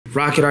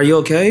Rocket, are you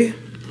okay?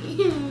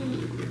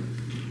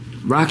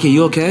 Rocket,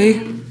 you okay?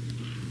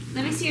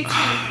 Let me see your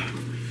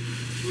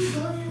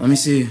chin. Let me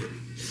see.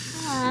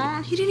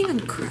 He didn't even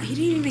cry. He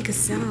didn't even make a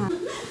sound.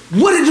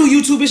 What it do,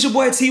 YouTube? It's your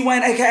boy T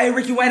Wayne, aka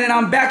Ricky Wayne, and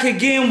I'm back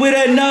again with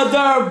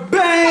another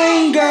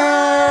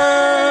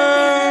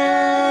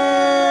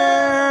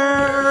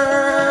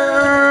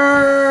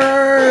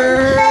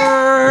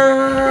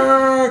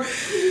banger.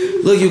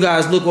 Look, you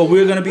guys, look what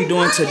we're gonna be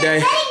doing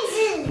today.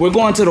 We're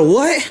going to the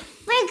what?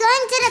 We're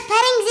going to the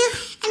petting zoo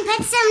and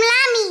pet some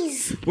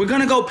lammies. We're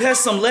gonna go pet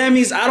some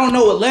lammies. I don't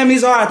know what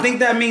lammies are. I think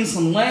that means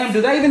some lamb.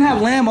 Do they even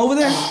have lamb over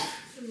there?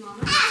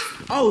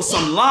 Oh,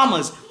 some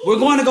llamas. We're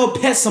going to go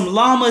pet some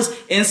llamas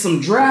and some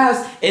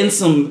giraffes and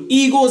some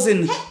eagles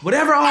and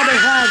whatever all they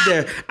have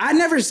there. I've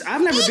never been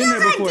there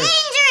before. Eagles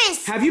are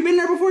dangerous. Have you been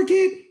there before,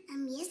 kid?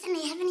 Yes, and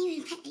I haven't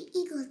even pet an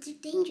eagle. It's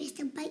dangerous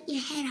to bite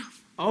your head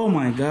off. Oh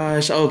my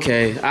gosh,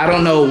 okay. I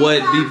don't know what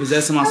be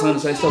possessing my son to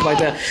say stuff like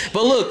that.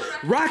 But look,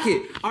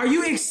 Rocket, are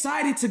you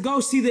excited to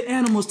go see the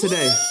animals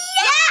today?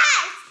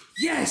 Yes!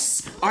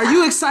 Yes! Are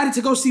you excited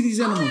to go see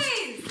these animals?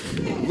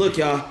 Look,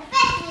 y'all.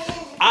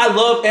 I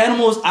love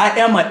animals. I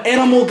am an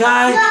animal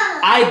guy.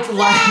 I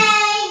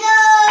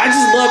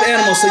just love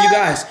animals. So you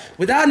guys,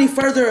 without any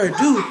further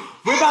ado,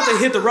 we're about to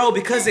hit the road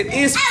because it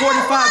is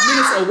 45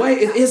 minutes away.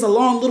 It is a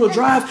long little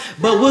drive,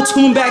 but we'll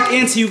tune back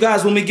into you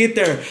guys when we get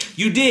there.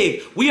 You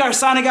dig? We are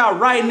signing out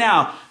right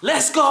now.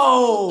 Let's go.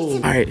 All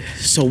right,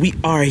 so we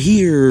are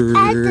here.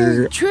 At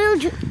the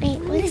wait,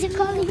 what is it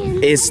called again?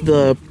 It's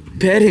the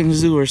petting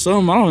zoo or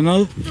something. I don't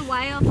know. The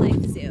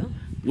wildlife zoo.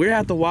 We're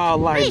at the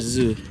wildlife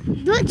zoo.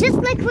 Just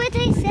like what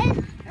I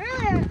said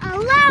earlier, a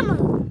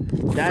llama.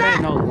 That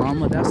ain't no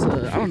llama. That's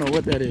a, I don't know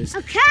what that is.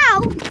 A cow.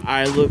 All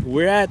right, look,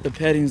 we're at the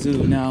petting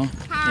zoo now.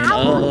 And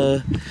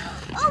Oh,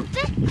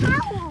 big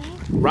cow.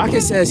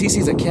 Rocket says he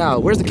sees a cow.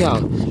 Where's the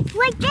cow?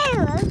 Right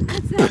there.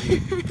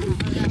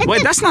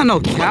 Wait, that's not no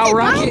cow, It's a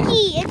Rocket.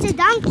 donkey. It's a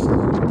donkey.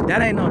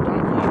 That ain't no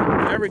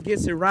donkey. Whoever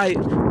gets it right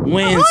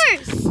wins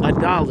horse.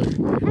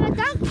 $1. And a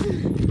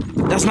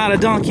donkey. That's not a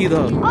donkey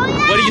though. Oh,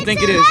 yeah, What do you it's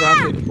think a it is, lamb.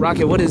 Rocket?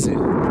 Rocket, what is it?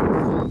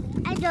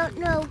 I don't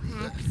know.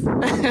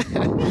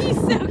 He's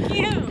so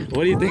cute.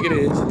 What do you think it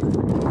is?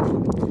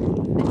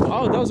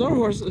 Oh, those are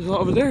horses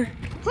over there.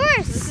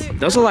 Horse.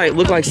 Those are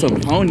look like some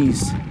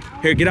ponies.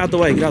 Here, get out the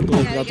way. Get out the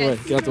way. Get out the way.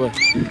 Get out the way.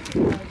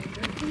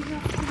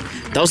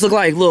 Those look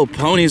like little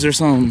ponies or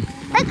something.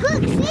 Like,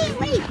 look, see,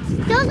 wait.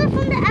 Those are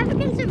from the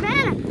African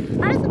savannah.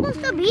 Are they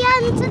supposed to be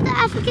out into the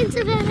African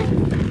savannah?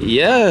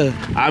 Yeah,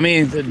 I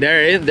mean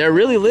they're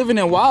really living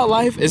in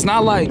wildlife. It's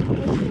not like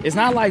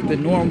the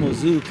normal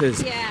zoo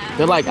because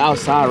they're like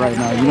outside right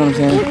now. You know what I'm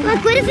saying?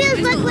 Like, what if it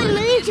was like when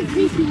miniature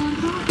policemen?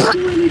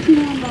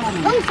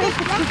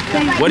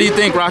 What do you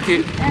think,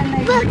 Rocket?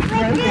 Look,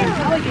 right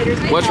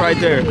there. What's right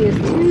there?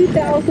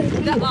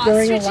 The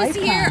ostriches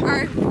here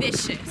are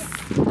vicious.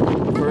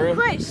 For real?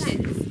 Vicious.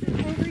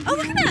 Oh,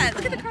 look at that.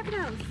 Look at the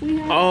crocodiles.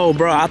 Oh,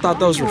 bro, I thought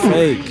those were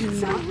fake.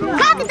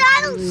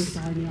 Crocodiles.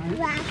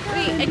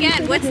 Wait,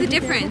 again, what's the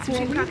difference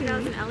between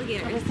crocodiles and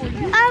alligators?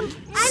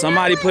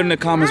 Somebody put in the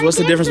comments, what's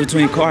the difference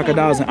between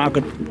crocodiles and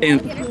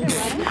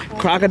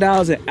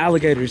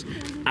alligators?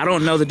 I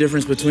don't know the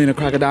difference between a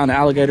crocodile and an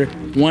alligator.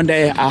 One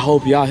day, I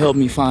hope y'all help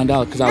me find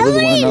out because I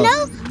really want to know.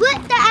 know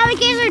what the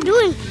alligators are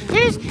doing.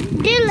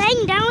 They're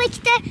laying down like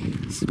that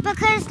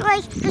because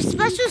like there's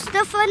special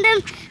stuff on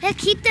them that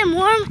keep them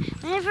warm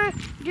whenever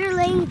they're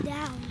laying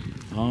down.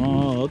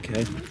 Oh,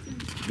 okay.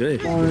 Good.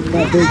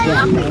 That big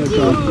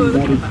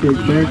that is Big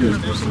Burger.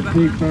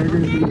 Big Burger,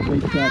 he was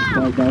like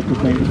satisfied about the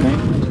same thing.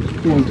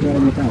 He was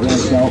going with that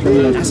white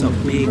belt. That's a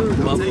big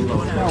buffalo.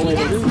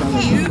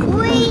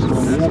 Wait,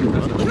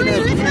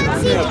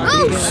 let's see.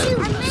 Oh shoot!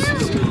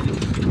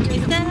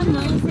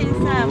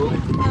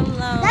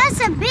 That's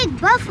a big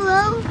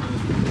buffalo.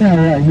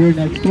 Yeah, here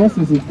next to us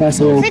is this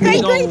buffalo. Like, are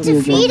you going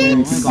to feed it?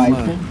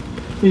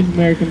 These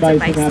American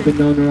bison have been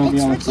known around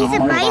the He's a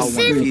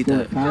bison?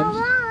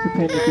 times.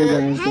 Technically,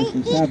 their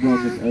ancestors have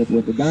roamed this earth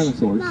with the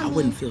dinosaurs. I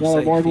wouldn't feel Y'all are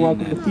safe more than feeding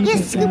welcome to that. feed Yes,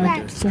 this scoop guy.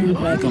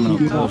 back. Coming up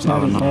close, I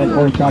don't know.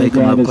 Or try Why to you coming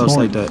grab up his close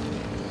horn. like that?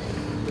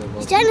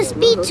 He's trying to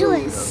speak to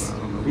us.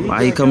 Why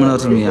are you coming up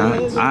to me?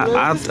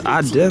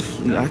 I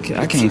definitely,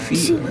 I can't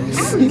feed.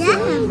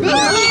 Oh,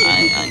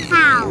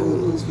 how?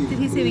 Did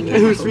he say we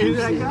can?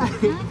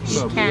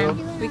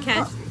 We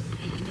can.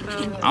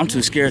 I'm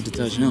too scared to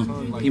touch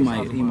him. He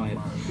might.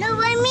 No,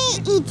 let me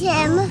eat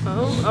him.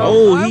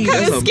 Oh, I'm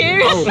kinda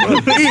scared.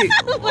 Oh, big.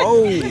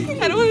 Oh.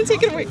 I don't want to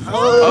take it away.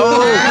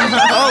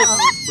 Oh.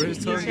 You're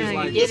so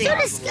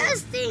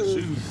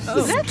disgusting.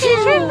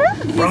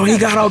 Bro, he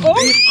got a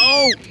big.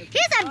 Oh.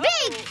 He's a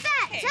big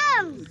fat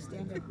tongue.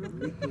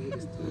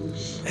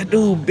 That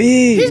dude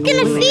big. Who's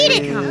gonna feed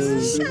it?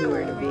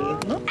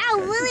 Ow,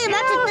 Willie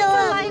about to throw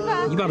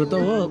up. You about to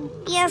throw up?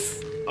 Yes.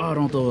 Oh,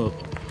 don't throw up.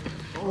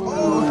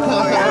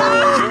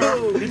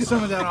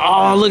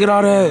 Oh, look at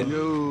all that.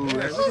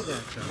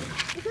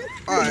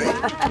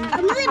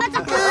 I'm really about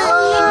to throw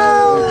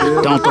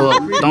up. Don't throw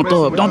up. Don't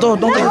throw up. Don't throw up.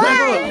 Don't throw up.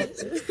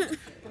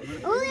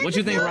 What? What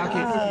you think,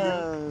 Rocket?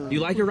 You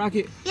like it,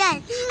 Rocket? Yes.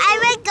 Yes, I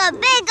make a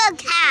bigger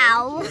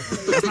cow.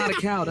 That's not a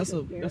cow. That's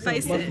a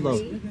buffalo.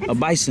 A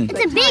bison.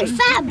 It's a big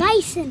fat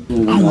bison.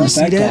 I want to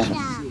see that.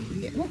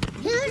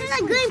 He looks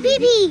like green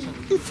pee-pee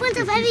in front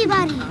of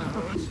everybody.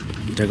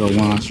 There go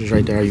one ostrich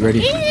right there. Are you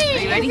ready?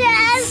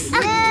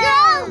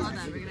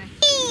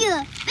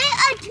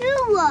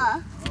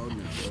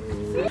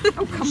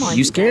 Oh, come on.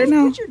 You scared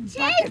now? Put your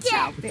buckets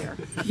out there.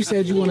 You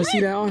said you want to see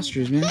that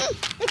ostrich, man.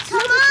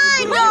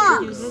 Come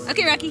on.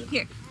 Okay, Rocky,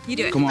 here. You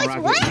do it. Come on,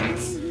 Rocket. What?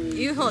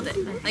 You hold it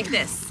like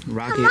this.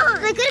 Rocket. Like,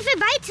 what if it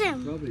bites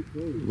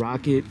him?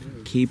 Rocket,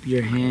 keep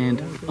your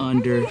hand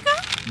under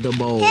the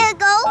bowl. Here it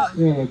goes.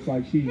 Yeah, looks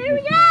like she's. Here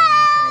we go.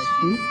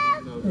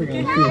 We're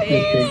gonna see if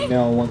this big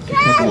Nell wants to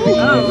come up again.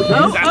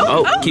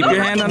 Oh, keep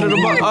your hand under the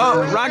bowl.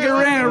 Oh, Rocket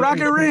ran.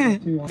 Rocket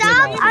ran.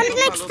 Stop. On the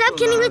next step,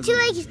 can he let you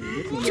like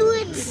do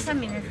it?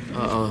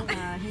 Uh-oh.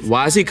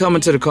 Why is he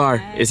coming to the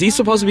car? Is he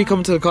supposed to be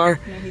coming to the car?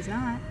 No, he's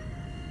not.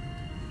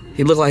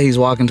 He looked like he's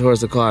walking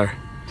towards the car.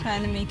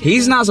 Trying to make it.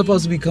 He's not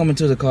supposed to be coming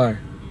to the car.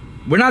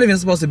 We're not even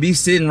supposed to be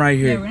sitting right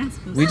here. Yeah, we're not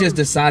supposed We just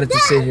decided to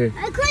sit here.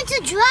 I'm going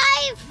to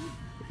drive.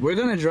 We're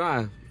gonna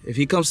drive. If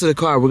he comes to the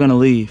car, we're gonna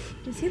leave.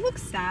 Does he look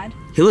sad?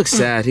 He looks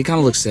sad. He kind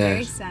of looks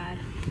Very sad. sad.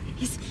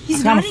 He's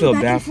I kinda nodding feel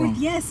back bad and for him.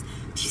 forth. Yes.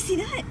 Do you see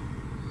that?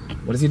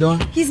 What is he doing?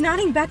 He's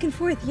nodding back and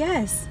forth.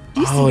 Yes.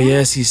 Do you Oh, see that?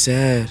 yes, he's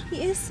sad.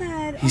 He is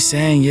sad. He's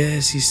saying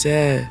yes, he's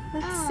sad.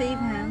 Let's save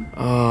him.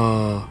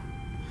 Oh.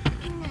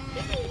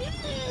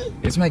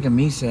 It's making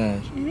me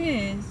sad. It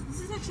is.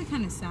 This is actually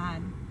kind of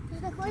sad.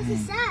 Like, why is he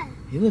sad?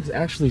 He looks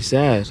actually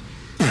sad.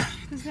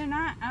 Because they're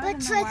not out in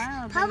But the like,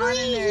 wild. probably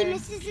he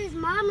misses his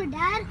mom or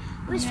dad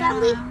or his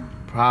family.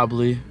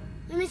 Probably.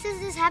 He misses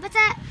his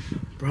habitat.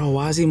 Bro,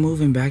 why is he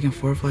moving back and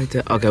forth like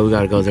that? Okay, we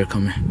gotta go. They're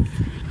coming.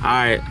 All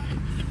right.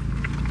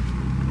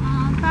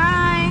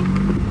 Bye.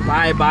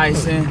 Bye,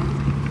 Bison.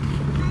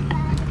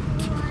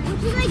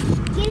 Would you like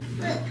get?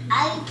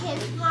 I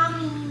kiss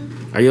mommy.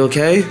 Are you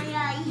okay?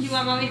 You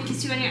want mommy to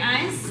kiss you on your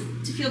eyes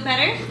to feel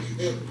better?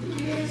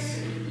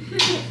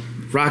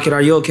 Rocket,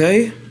 are you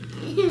okay?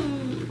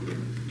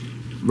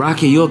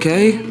 Rocket, you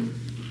okay?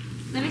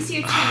 Let me see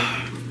your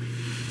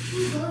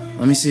chin.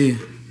 Let me see.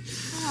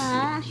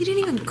 Aw, he didn't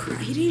even cry.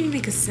 He didn't even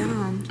make a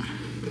sound.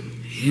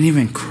 He didn't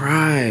even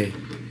cry.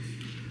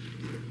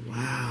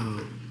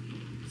 Wow.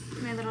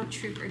 My little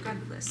trooper. God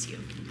bless you.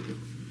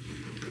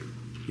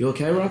 You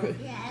okay, Rocket?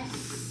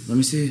 Yes. Let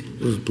me see.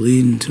 It was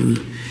bleeding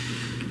too.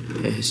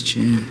 At his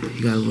chin.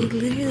 He got a He little.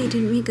 literally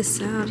didn't make a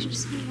sound. He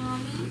just said,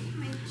 Mommy,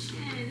 my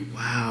chin.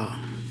 Wow.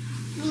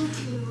 Me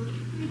too.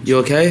 You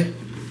okay?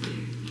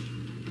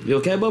 You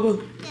okay,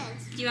 Bubba?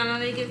 Yes. Do you want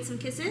mommy to give it some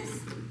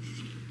kisses?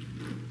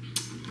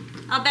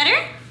 All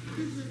better?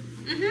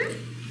 Mm-hmm.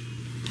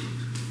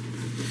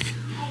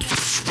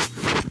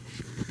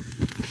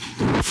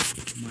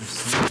 My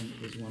son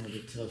is one of the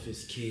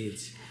toughest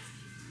kids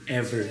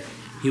ever.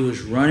 He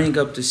was running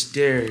up the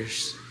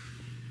stairs,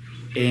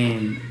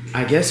 and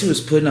I guess he was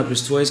putting up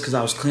his toys because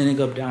I was cleaning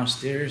up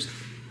downstairs,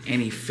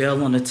 and he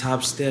fell on the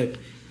top step,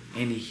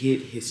 and he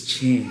hit his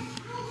chin,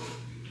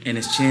 and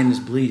his chin is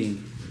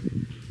bleeding.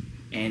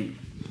 And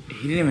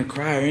he didn't even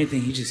cry or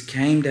anything. He just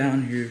came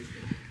down here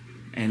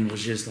and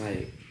was just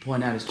like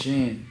pointing out his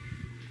chin.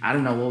 I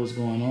didn't know what was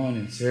going on,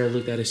 and Sarah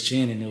looked at his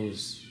chin, and it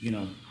was, you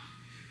know,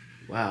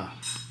 wow.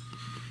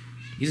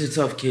 He's a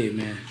tough kid,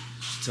 man.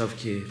 He's a tough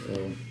kid.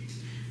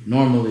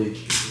 Normally,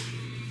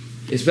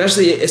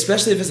 especially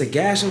if it's a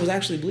gash, it was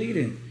actually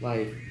bleeding.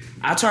 Like,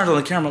 I turned on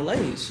the camera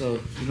late, so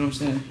you know what I'm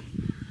saying?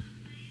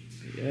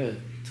 Yeah,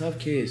 tough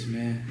kids,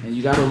 man. And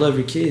you gotta love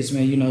your kids,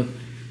 man. You know,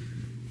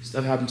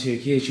 stuff happened to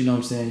your kids, you know what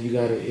I'm saying? You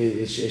gotta,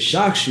 it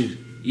shocks you,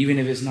 even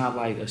if it's not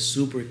like a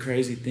super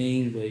crazy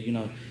thing, but you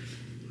know,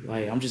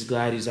 like, I'm just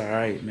glad he's all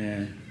right,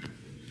 man.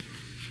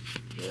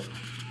 Yeah.